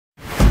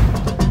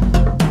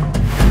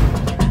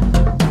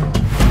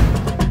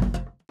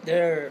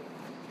There are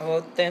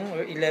about 10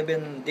 or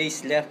 11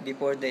 days left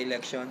before the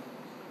election.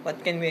 What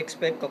can we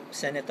expect of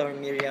Senator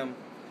Miriam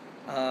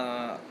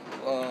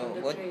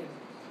what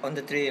on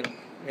the trail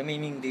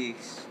remaining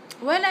days?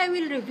 Well, I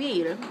will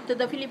reveal to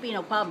the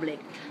Filipino public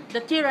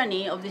the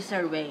tyranny of the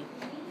survey.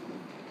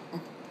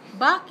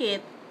 Bakit?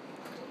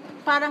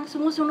 Parang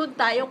sumusunod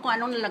tayo kung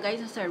anong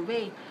nalagay sa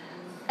survey.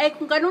 Eh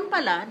kung ganun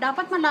pala,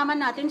 dapat malaman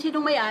natin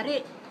sinong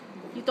may-ari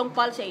itong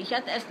Pulse Asia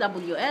at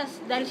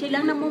SWS dahil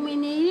silang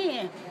namumini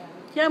eh.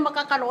 Sila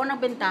makakaroon ng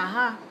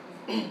bentaha.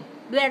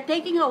 They're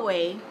taking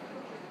away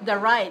the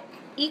right,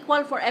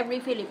 equal for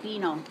every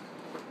Filipino,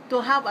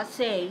 to have a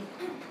say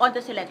on the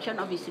selection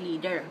of his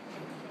leader.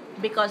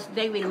 Because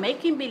they will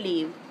make him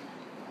believe,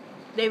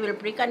 they will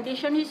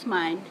precondition his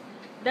mind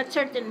that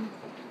certain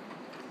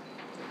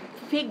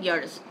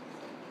figures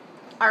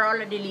are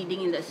already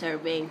leading in the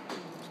survey.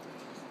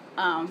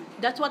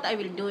 That's what I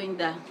will do in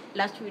the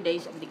last few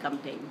days of the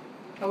campaign.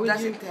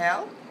 Does it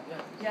help?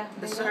 Yeah.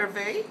 The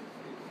survey?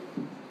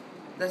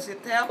 Does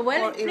it help,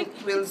 Well, or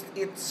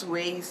it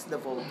sways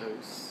the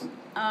voters?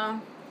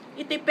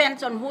 It depends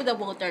on who the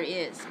voter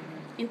is.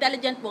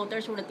 Intelligent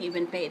voters will not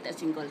even pay it a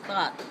single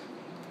thought.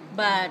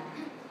 But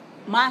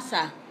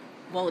massa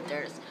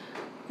voters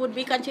could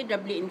be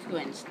considerably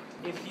influenced.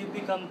 If you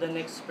become the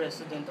next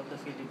president of the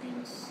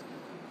Philippines,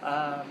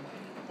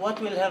 what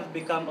will have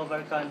become of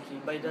our country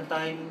by the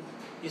time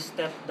you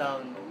step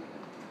down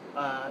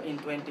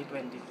in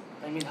 2022?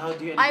 I mean, how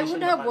do you envision I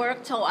would have the country?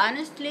 worked so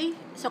honestly,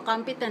 so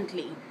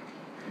competently,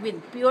 with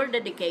pure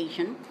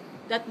dedication,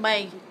 that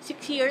by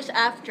 6 years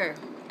after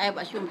I have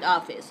assumed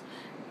office,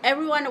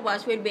 every one of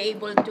us will be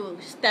able to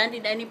stand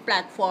in any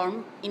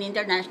platform in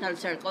international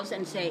circles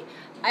and say,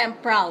 I am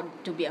proud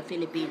to be a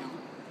Filipino.